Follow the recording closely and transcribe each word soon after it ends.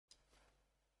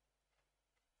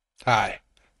Hi.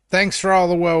 Thanks for all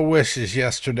the well wishes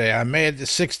yesterday. I made it to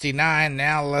 69.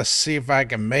 Now let's see if I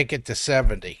can make it to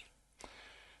 70.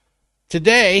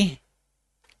 Today,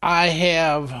 I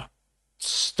have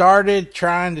started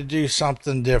trying to do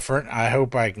something different. I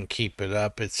hope I can keep it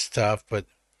up. It's tough, but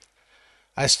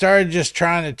I started just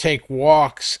trying to take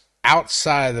walks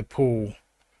outside of the pool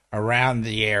around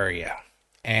the area.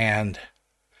 And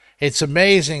it's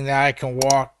amazing that I can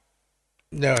walk.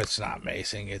 No, it's not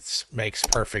amazing. It makes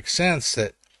perfect sense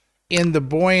that in the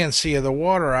buoyancy of the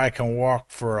water, I can walk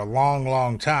for a long,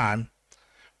 long time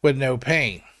with no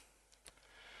pain.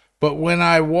 But when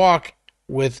I walk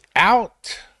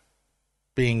without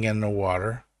being in the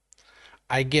water,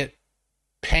 I get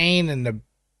pain in the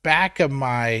back of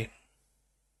my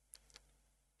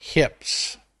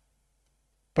hips,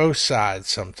 both sides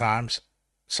sometimes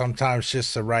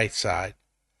just the right side.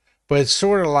 But it's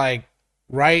sort of like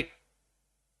right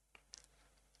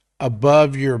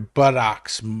above your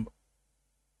buttocks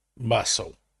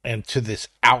muscle and to this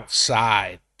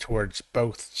outside towards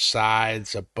both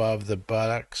sides above the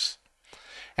buttocks.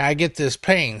 And I get this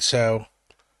pain. So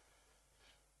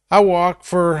I walk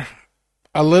for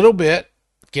a little bit,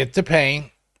 get the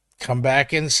pain, come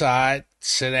back inside,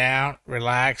 sit down,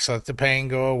 relax, let the pain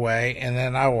go away. And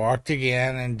then I walked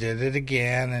again and did it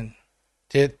again and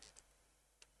did it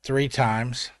 3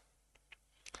 times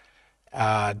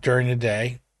during the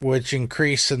day, which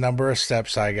increased the number of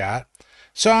steps I got.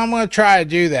 So I'm going to try to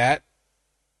do that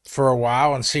for a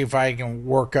while and see if I can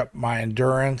work up my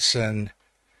endurance and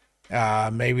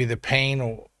maybe the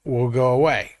pain will go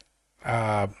away.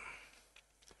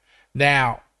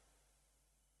 Now,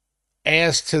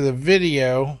 as to the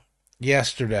video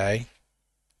yesterday,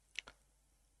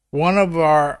 one of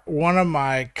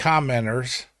my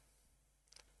commenters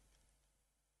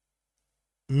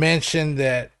mentioned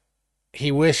that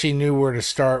he wished he knew where to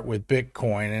start with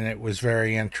Bitcoin, and it was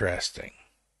very interesting.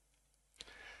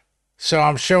 So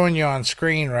I'm showing you on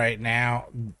screen right now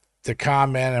the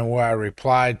comment and what I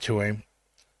replied to him.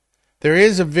 There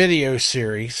is a video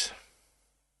series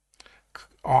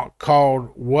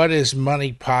called What is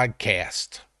Money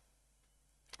Podcast.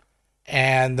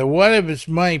 And the What is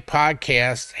Money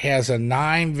Podcast has a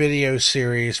 9-video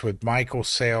series with Michael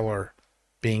Saylor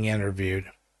being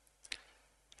interviewed.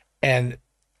 And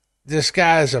this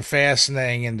guy is a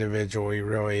fascinating individual. He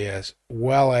really is.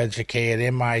 Well educated,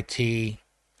 MIT.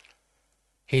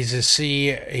 He's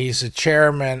a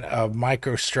chairman of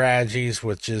MicroStrategies,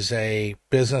 which is a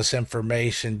business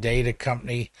information data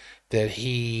company that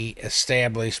he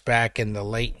established back in the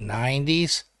late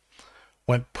 90s.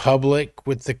 Went public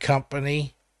with the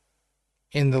company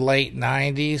in the late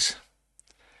 90s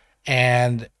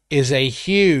and is a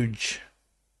huge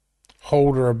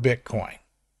holder of Bitcoin.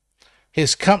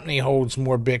 His company holds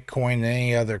more Bitcoin than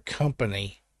any other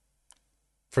company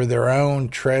for their own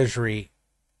treasury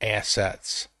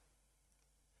assets.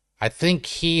 I think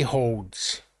he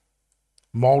holds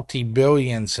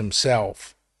multi-billions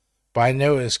himself, but I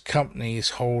know his company's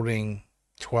holding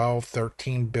 12,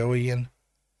 13 billion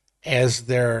as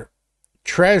their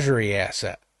treasury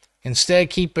asset. Instead of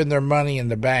keeping their money in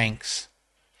the banks,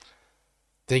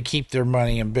 they keep their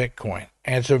money in Bitcoin.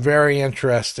 And it's a very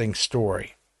interesting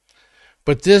story.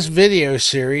 But this video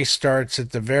series starts at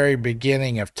the very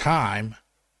beginning of time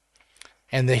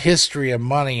and the history of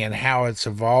money and how it's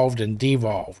evolved and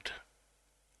devolved.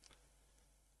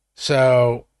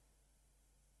 So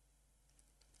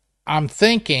I'm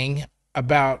thinking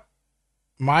about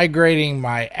migrating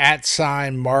my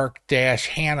 @Mark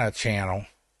Hanna channel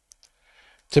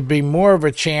to be more of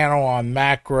a channel on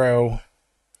macro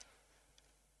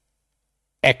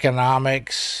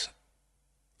economics,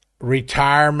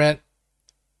 retirement,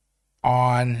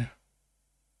 on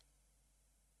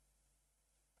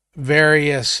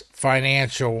various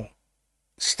financial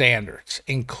standards,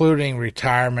 including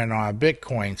retirement on a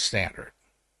Bitcoin standard.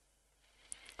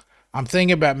 I'm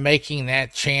thinking about making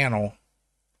that channel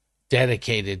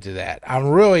dedicated to that. I'm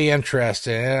really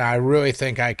interested in it. I really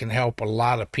think I can help a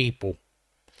lot of people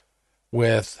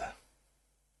with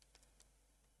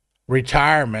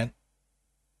retirement.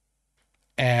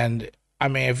 And I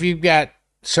mean, if you've got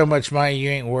so much money you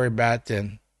ain't worried about,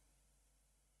 then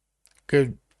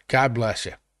good. God bless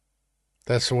you.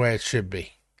 That's the way it should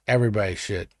be. Everybody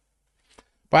should.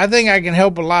 But I think I can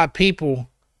help a lot of people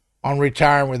on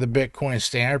retiring with a Bitcoin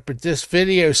standard. But this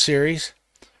video series,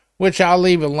 which I'll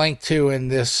leave a link to in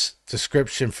this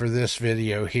description for this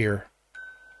video here,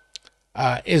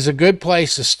 is a good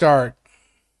place to start.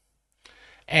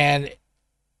 And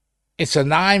it's a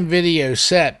 9-video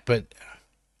set, but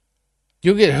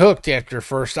you'll get hooked after the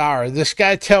first hour. This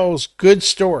guy tells good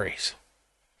stories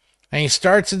And he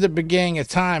starts at the beginning of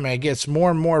time, and it gets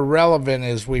more and more relevant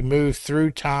as we move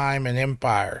through time and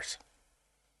empires.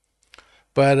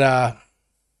 But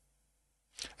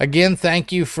again,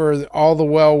 thank you for all the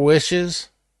well wishes.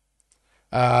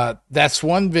 That's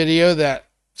one video that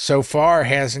so far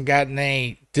hasn't gotten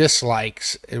any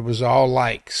dislikes. It was all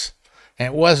likes.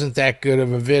 And it wasn't that good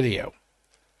of a video.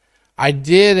 I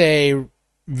did a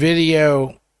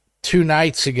video 2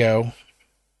 nights ago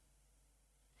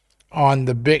on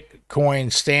the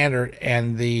Bitcoin standard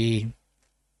and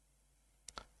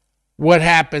what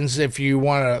happens if you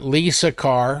want to lease a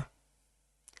car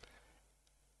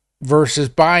versus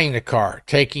buying the car,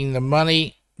 taking the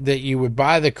money that you would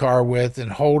buy the car with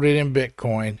and hold it in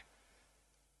Bitcoin,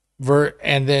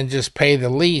 and then just pay the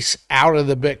lease out of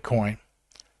the Bitcoin.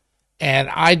 And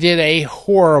I did a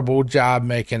horrible job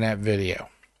making that video.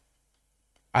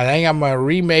 I think I'm going to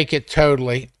remake it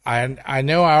totally. I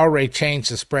know I already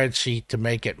changed the spreadsheet to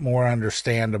make it more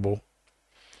understandable.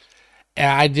 And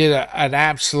I did an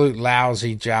absolute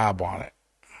lousy job on it.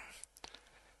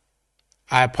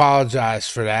 I apologize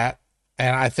for that.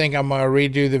 And I think I'm going to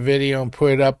redo the video and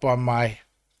put it up on my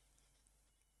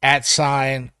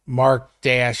 @Mark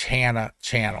Hanna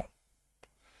channel.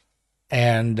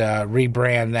 And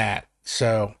rebrand that.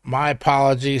 So my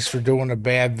apologies for doing a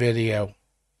bad video.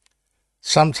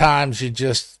 Sometimes you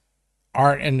just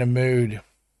aren't in the mood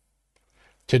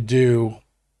to do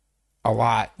a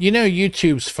lot. You know,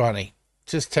 YouTube's funny.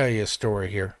 Just tell you a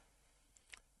story here.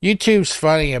 YouTube's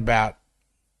funny about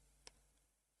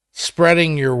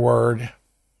spreading your word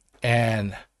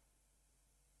and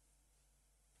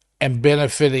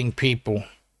benefiting people.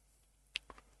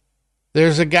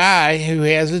 There's a guy who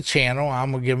has a channel.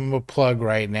 I'm going to give him a plug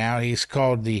right now. He's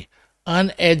called the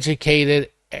Uneducated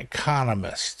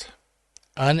Economist.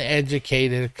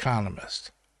 Uneducated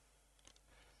Economist.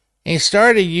 And he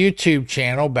started a YouTube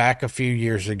channel back a few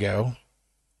years ago.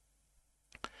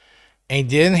 And he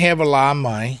didn't have a lot of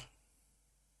money.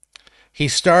 He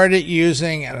started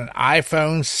using an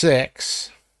iPhone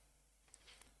 6.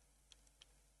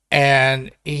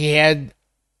 And he had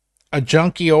a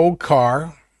junky old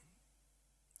car.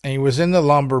 And he was in the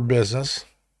lumber business.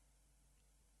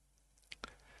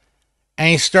 And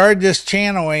he started this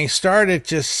channel, and he started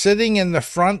just sitting in the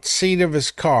front seat of his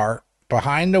car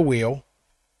behind the wheel.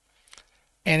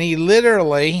 And he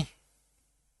literally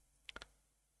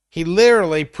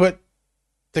put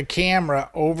the camera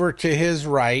over to his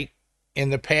right in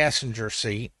the passenger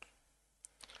seat.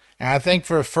 And I think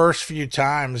for the first few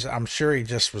times, I'm sure he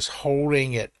just was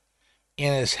holding it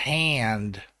in his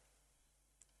hand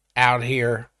out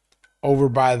here over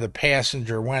by the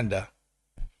passenger window.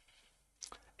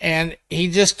 And he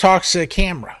just talks to the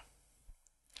camera.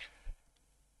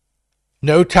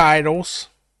 No titles,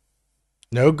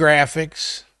 no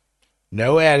graphics,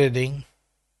 no editing.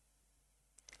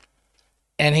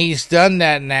 And he's done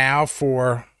that now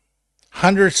for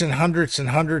hundreds and hundreds and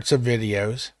hundreds of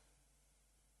videos.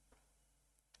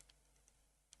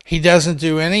 He doesn't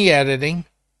do any editing.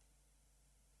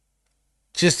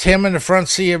 Just him in the front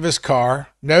seat of his car.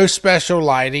 No special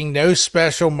lighting, no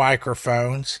special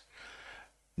microphones,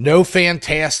 no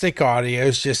fantastic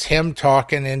audios, just him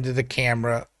talking into the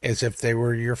camera as if they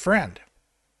were your friend.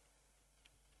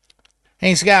 And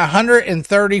he's got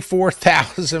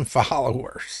 134,000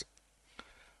 followers.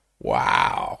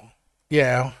 Wow.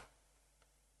 Yeah.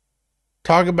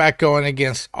 Talk about going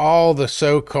against all the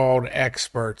so-called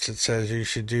experts that says you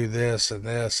should do this and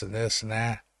this and this and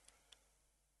that.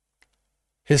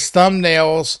 His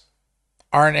thumbnails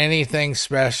aren't anything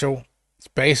special. It's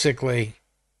basically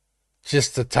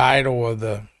just the title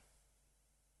of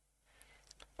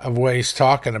what he's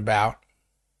talking about.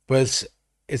 But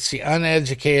it's the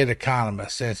Uneducated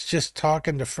Economist, and it's just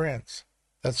talking to friends.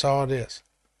 That's all it is.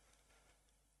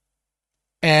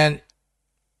 And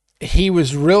he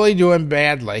was really doing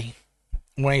badly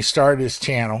when he started his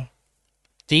channel.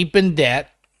 Deep in debt.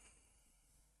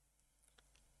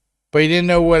 But he didn't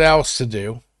know what else to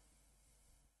do.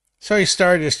 So he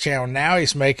started his channel. Now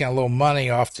he's making a little money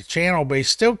off the channel, but he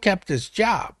still kept his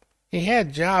job. He had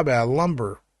a job at a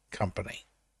lumber company.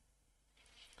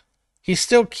 He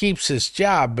still keeps his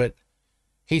job, but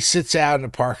he sits out in the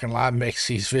parking lot and makes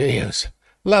these videos.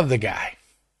 Love the guy.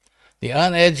 The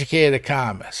Uneducated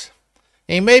Economist.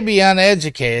 He may be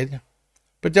uneducated,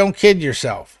 but don't kid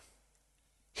yourself.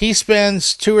 He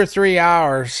spends 2 or 3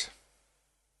 hours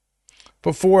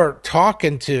before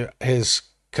talking to his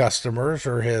customers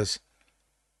or his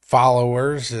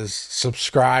followers, his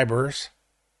subscribers,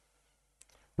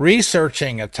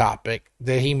 researching a topic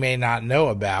that he may not know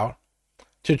about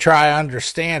to try to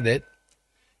understand it.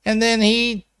 And then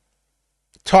he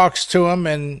talks to them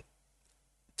and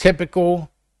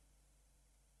typical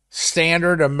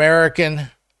standard American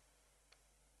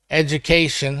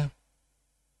education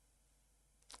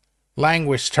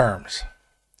language terms.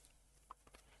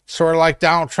 Sort of like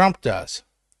Donald Trump does.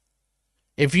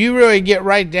 If you really get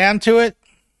right down to it,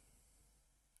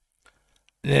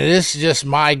 and this is just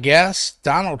my guess,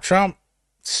 Donald Trump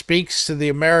speaks to the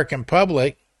American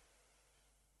public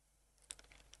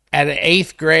at an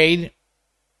 8th grade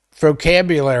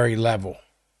vocabulary level.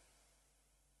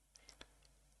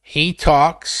 He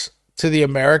talks to the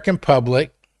American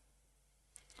public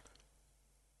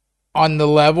on the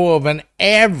level of an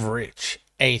average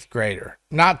 8th grader,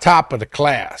 not top of the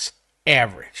class,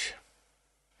 average.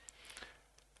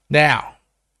 Now,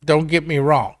 don't get me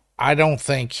wrong. I don't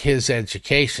think his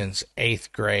education's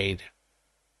 8th grade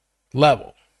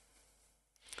level.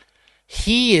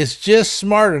 He is just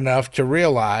smart enough to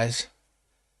realize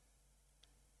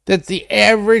that the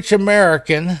average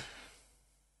American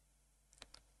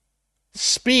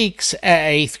speaks at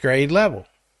 8th grade level.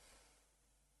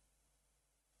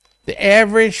 The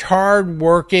average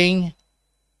hard-working,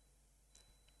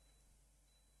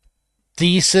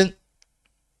 decent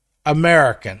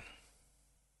American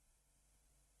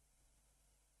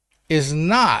is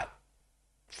not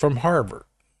from Harvard.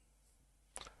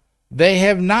 They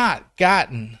have not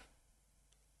gotten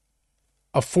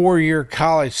a 4-year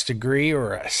college degree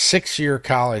or a 6-year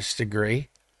college degree.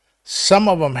 Some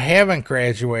of them haven't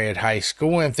graduated high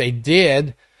school. And if they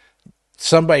did,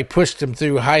 somebody pushed them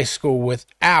through high school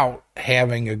without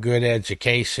having a good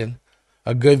education,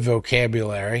 a good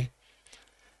vocabulary.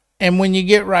 And when you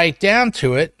get right down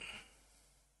to it,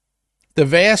 the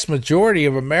vast majority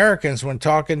of Americans, when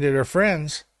talking to their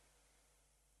friends,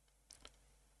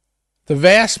 the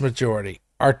vast majority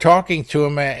are talking to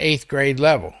them at 8th grade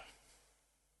level.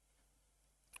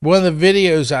 One of the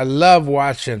videos I love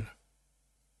watching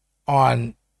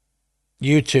on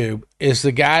YouTube is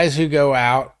the guys who go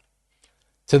out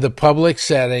to the public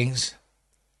settings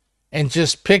and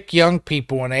just pick young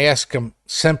people and ask them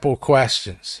simple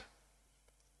questions.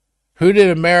 Who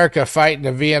did America fight in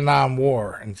the Vietnam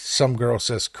War? And some girl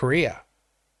says, Korea.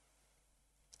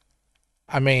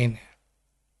 I mean,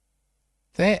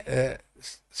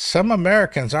 some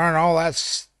Americans aren't all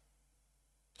that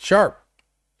sharp.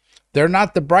 They're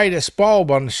not the brightest bulb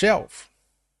on the shelf.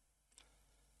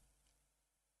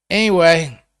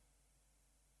 Anyway,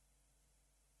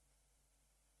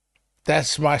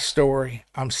 that's my story.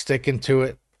 I'm sticking to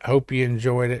it. Hope you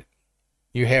enjoyed it.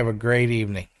 You have a great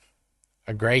evening.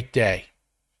 A great day.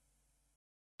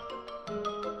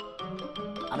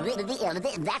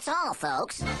 That's all,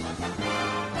 folks.